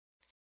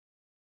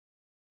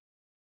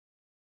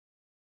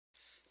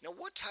Now,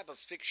 what type of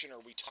fiction are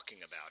we talking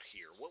about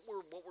here? What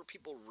were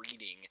people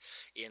reading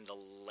in the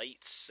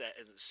late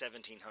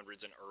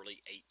 1700s and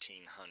early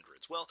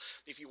 1800s? Well,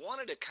 if you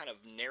wanted to kind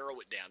of narrow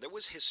it down, there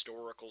was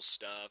historical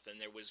stuff and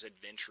there was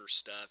adventure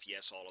stuff,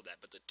 yes, all of that.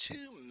 But the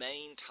two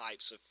main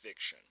types of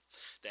fiction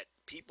that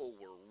people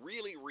were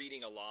really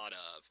reading a lot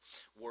of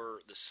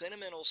were the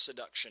sentimental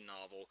seduction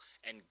novel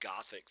and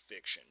gothic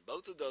fiction.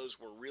 Both of those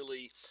were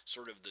really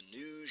sort of the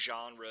new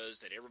genres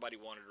that everybody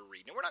wanted to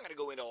read. Now, we're not going to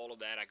go into all of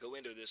that. I go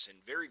into this in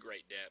very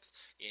great depth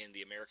in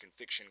the American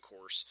fiction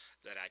course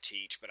that I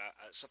teach, but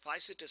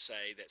suffice it to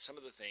say that some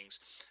of the things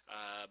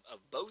of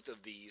both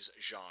of these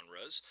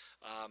genres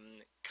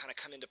kind of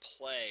come into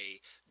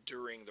play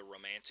during the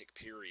Romantic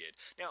period.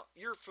 Now,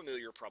 you're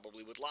familiar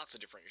probably with lots of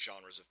different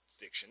genres of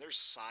fiction. There's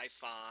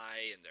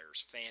sci-fi, and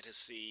there's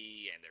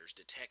fantasy, and there's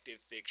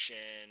detective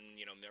fiction,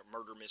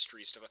 murder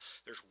mystery stuff.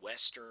 There's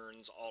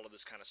westerns, all of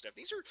this kind of stuff.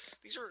 These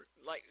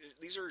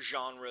are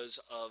genres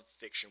of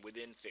fiction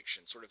within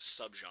fiction, sort of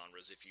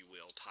subgenres, if you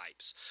will,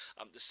 types.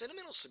 The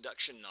sentimental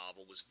seduction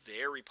novel was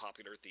very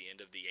popular at the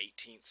end of the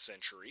 18th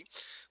century,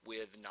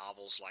 with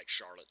novels like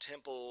Charlotte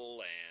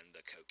Temple and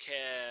The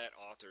Coquette,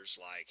 authors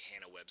like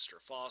Hannah Webster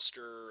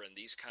Foster, and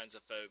these kinds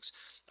of folks.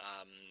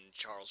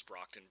 Charles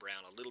Brockden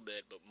Brown a little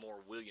bit, but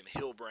more William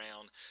Hill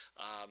Brown.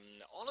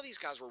 All of these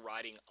guys were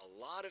writing a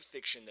lot of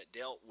fiction that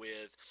dealt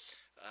with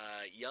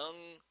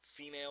young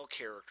female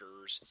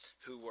characters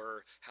who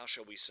were, how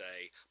shall we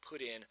say,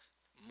 put in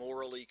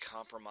morally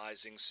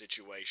compromising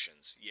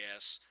situations.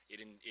 Yes, it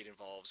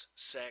involves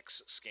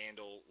sex,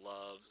 scandal,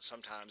 love,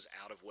 sometimes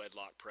out of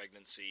wedlock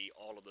pregnancy,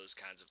 all of those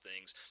kinds of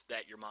things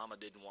that your mama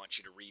didn't want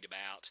you to read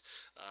about.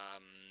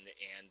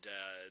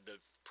 The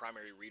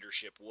primary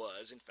readership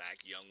was, in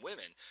fact, young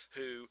women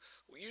who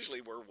usually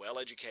were well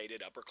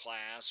educated, upper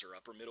class or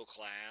upper middle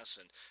class,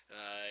 and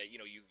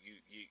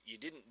you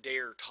didn't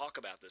dare talk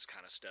about this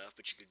kind of stuff,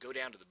 but you could go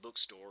down to the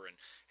bookstore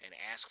and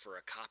ask for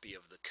a copy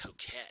of The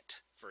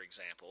Coquette, for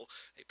example.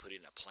 They put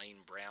it in a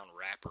plain brown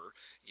wrapper.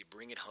 You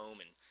bring it home,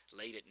 and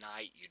late at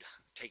night you'd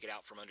take it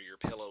out from under your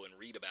pillow and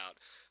read about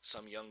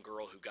some young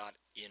girl who got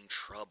in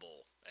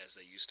trouble, as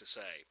they used to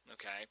say.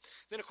 Okay?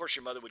 Then, of course,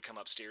 your mother would come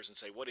upstairs and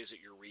say, "What is it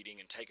you're reading?"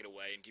 and take it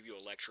away and give you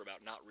a lecture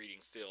about not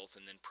reading filth,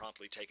 and then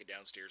promptly take it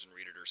downstairs and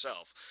read it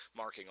herself,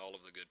 marking all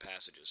of the good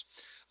passages.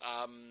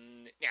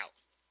 Now,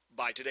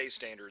 by today's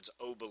standards,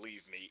 oh,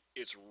 believe me,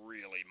 it's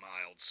really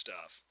mild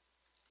stuff.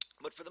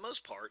 But for the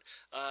most part,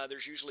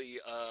 there's usually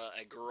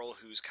a girl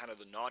who's kind of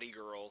the naughty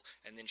girl,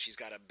 and then she's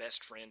got a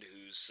best friend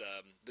who's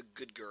the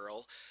good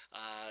girl.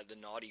 The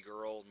naughty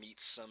girl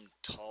meets some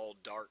tall,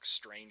 dark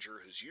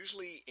stranger who's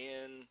usually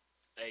in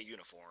a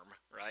uniform,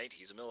 right?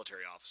 He's a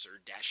military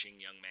officer, dashing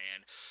young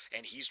man,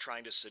 and he's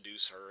trying to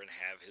seduce her and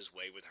have his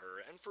way with her.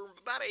 And for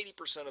about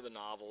 80% of the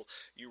novel,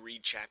 you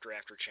read chapter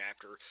after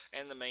chapter,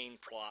 and the main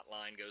plot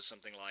line goes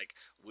something like,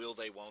 will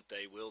they, won't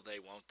they, will they,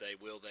 won't they,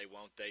 will they,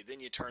 won't they. Then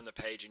you turn the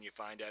page and you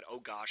find out, oh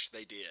gosh,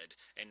 they did,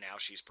 and now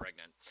she's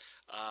pregnant.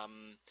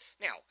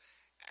 Now,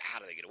 how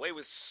do they get away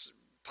with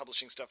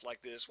publishing stuff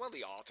like this? Well,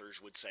 the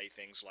authors would say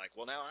things like,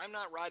 "Well, now I'm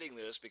not writing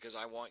this because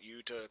I want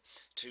you to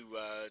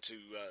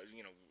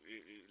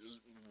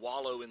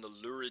wallow in the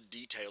lurid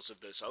details of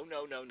this. Oh,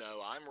 no, no,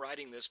 no! I'm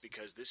writing this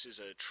because this is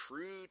a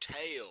true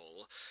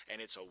tale,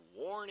 and it's a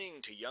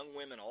warning to young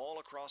women all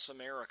across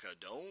America.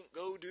 Don't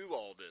go do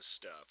all this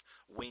stuff."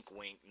 Wink,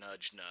 wink,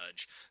 nudge,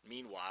 nudge.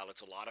 Meanwhile,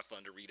 it's a lot of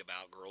fun to read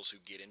about girls who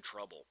get in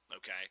trouble.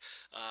 Okay,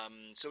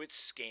 so it's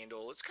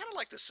scandal. It's kind of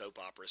like the soap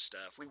opera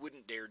stuff. We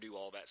wouldn't dare do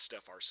all that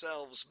stuff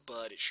ourselves,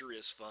 but it sure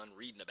is fun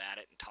reading about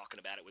it and talking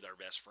about it with our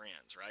best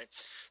friends, right?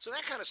 So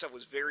that kind of stuff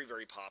was very,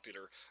 very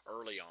popular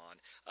early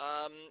on,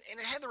 and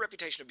it had the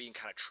reputation of being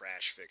kind of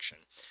trash fiction.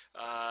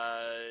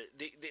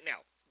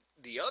 Now,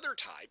 the other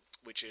type,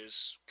 which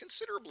is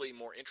considerably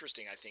more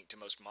interesting, I think, to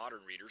most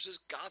modern readers, is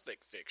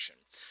Gothic fiction.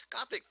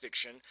 Gothic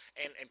fiction,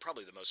 and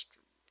probably the most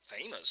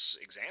famous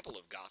example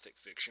of Gothic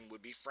fiction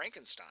would be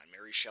Frankenstein,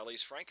 Mary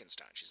Shelley's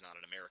Frankenstein. She's not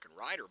an American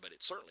writer, but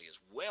it certainly is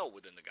well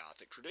within the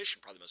Gothic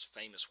tradition, probably the most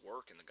famous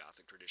work in the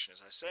Gothic tradition,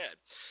 as I said.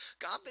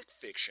 Gothic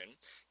fiction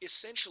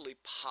essentially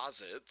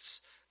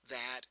posits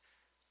that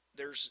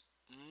there's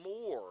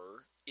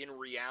more in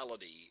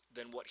reality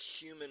than what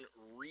human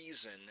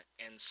reason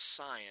and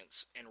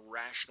science and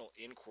rational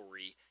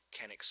inquiry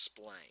can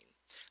explain.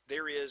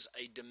 There is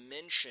a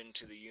dimension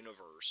to the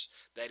universe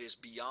that is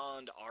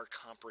beyond our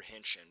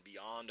comprehension,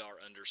 beyond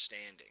our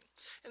understanding.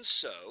 And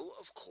so,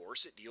 of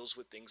course, it deals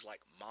with things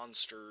like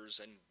monsters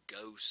and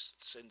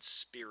ghosts and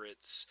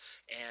spirits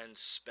and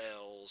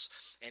spells,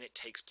 and it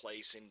takes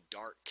place in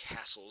dark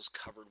castles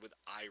covered with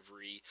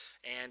ivory,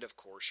 and of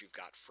course you've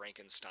got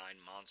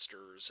Frankenstein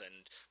monsters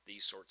and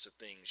these sorts of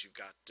things. You've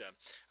got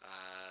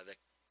the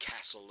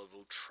Castle of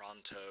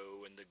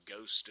Otranto and the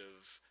ghost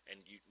of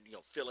and you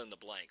know, fill in the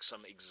blank,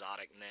 some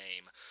exotic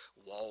name,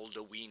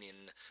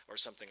 Waldowinen or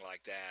something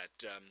like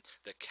that,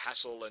 the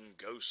castle and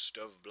ghost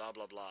of blah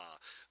blah blah,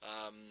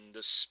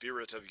 the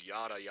spirit of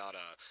yada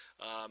yada,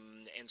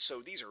 and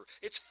so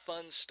it's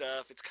fun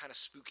stuff, it's kind of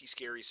spooky,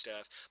 scary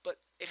stuff, but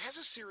it has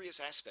a serious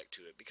aspect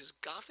to it because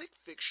Gothic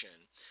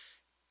fiction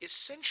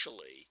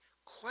essentially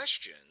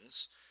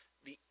questions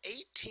the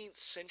 18th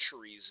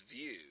century's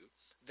view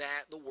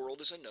that the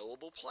world is a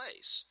knowable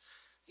place.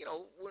 You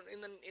know,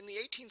 in the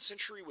 18th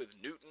century with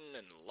Newton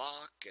and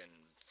Locke and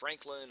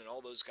Franklin and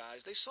all those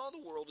guys, they saw the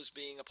world as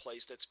being a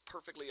place that's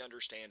perfectly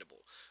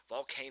understandable.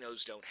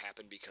 Volcanoes don't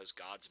happen because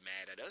God's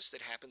mad at us.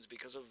 It happens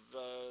because of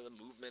the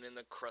movement in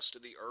the crust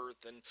of the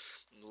earth and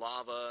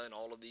lava and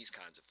all of these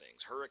kinds of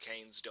things.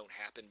 Hurricanes don't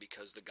happen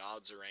because the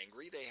gods are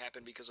angry. They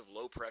happen because of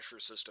low pressure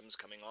systems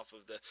coming off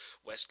of the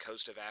west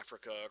coast of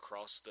Africa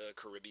across the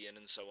Caribbean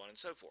and so on and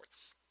so forth.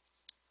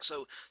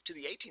 So, to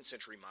the 18th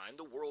century mind,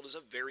 the world is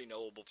a very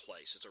knowable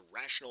place. It's a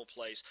rational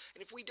place,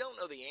 and if we don't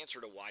know the answer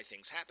to why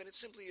things happen, it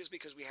simply is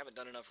because we haven't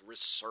done enough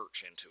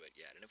research into it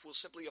yet. And if we'll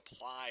simply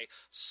apply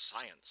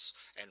science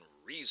and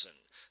reason,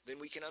 then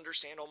we can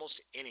understand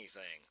almost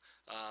anything.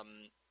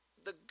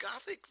 The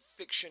Gothic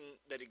fiction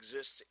that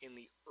exists in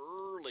the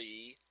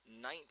early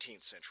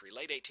 19th century,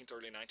 late 18th,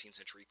 early 19th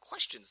century,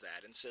 questions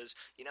that and says,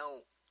 you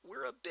know,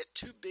 we're a bit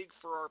too big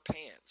for our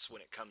pants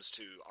when it comes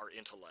to our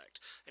intellect.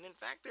 And in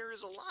fact, there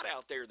is a lot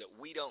out there that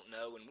we don't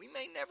know and we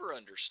may never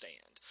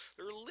understand.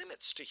 There are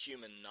limits to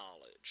human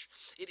knowledge.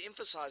 It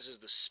emphasizes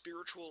the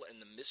spiritual and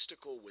the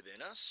mystical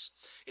within us.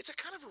 It's a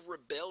kind of a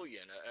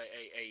rebellion,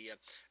 a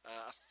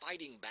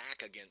fighting back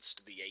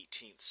against the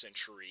 18th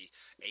century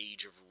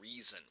age of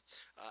reason.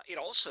 It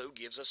also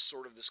gives us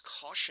sort of this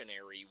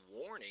cautionary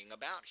warning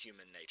about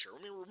human nature.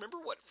 I mean, remember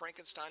what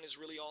Frankenstein is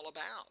really all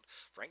about.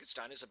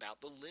 Frankenstein is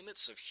about the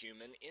limits of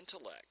human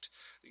intellect.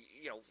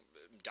 You know,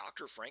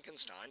 Dr.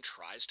 Frankenstein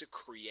tries to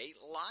create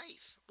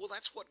life. Well,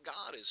 that's what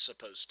God is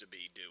supposed to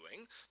be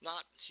doing,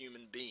 not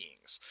human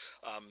beings.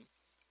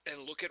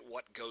 And look at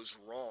what goes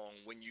wrong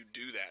when you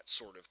do that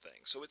sort of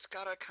thing. So it's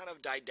got a kind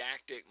of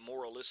didactic,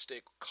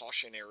 moralistic,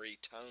 cautionary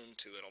tone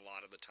to it a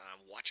lot of the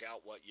time. Watch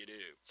out what you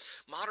do.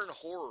 Modern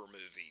horror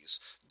movies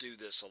do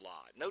this a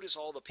lot. Notice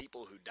all the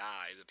people who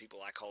die, the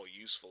people I call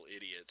useful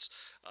idiots,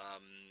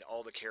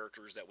 all the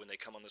characters that when they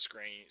come on the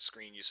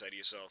screen you say to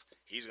yourself,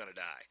 he's going to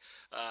die.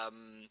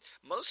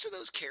 Most of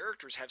those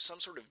characters have some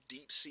sort of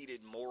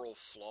deep-seated moral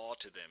flaw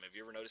to them. Have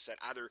you ever noticed that?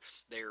 Either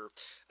they're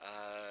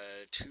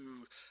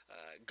too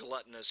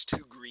gluttonous,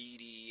 too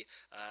greedy,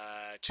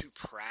 too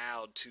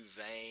proud, too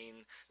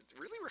vain. It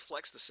really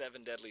reflects the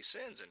seven deadly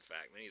sins, in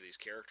fact, many of these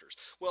characters.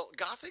 Well,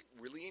 Gothic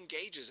really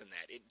engages in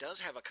that. It does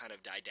have a kind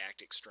of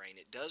didactic strain.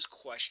 It does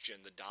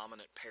question the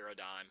dominant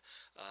paradigm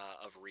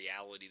of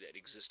reality that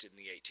existed in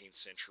the 18th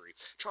century.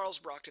 Charles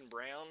Brockden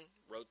Brown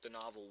wrote the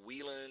novel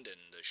Wieland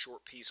and the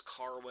short piece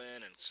Carwin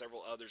and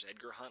several others.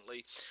 Edgar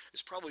Huntley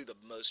is probably the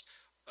most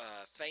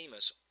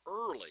famous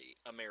early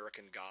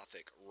American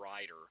Gothic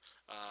writer,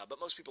 but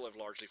most people have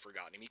largely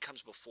forgotten him. He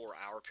comes before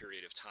our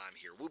period of time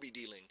here. We'll be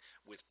dealing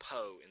with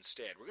Poe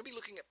instead. We're going to be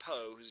looking at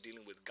Poe, who's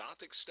dealing with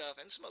Gothic stuff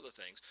and some other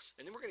things,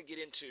 and then we're going to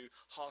get into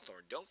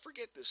Hawthorne. Don't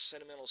forget this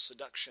sentimental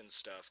seduction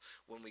stuff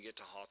when we get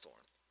to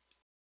Hawthorne.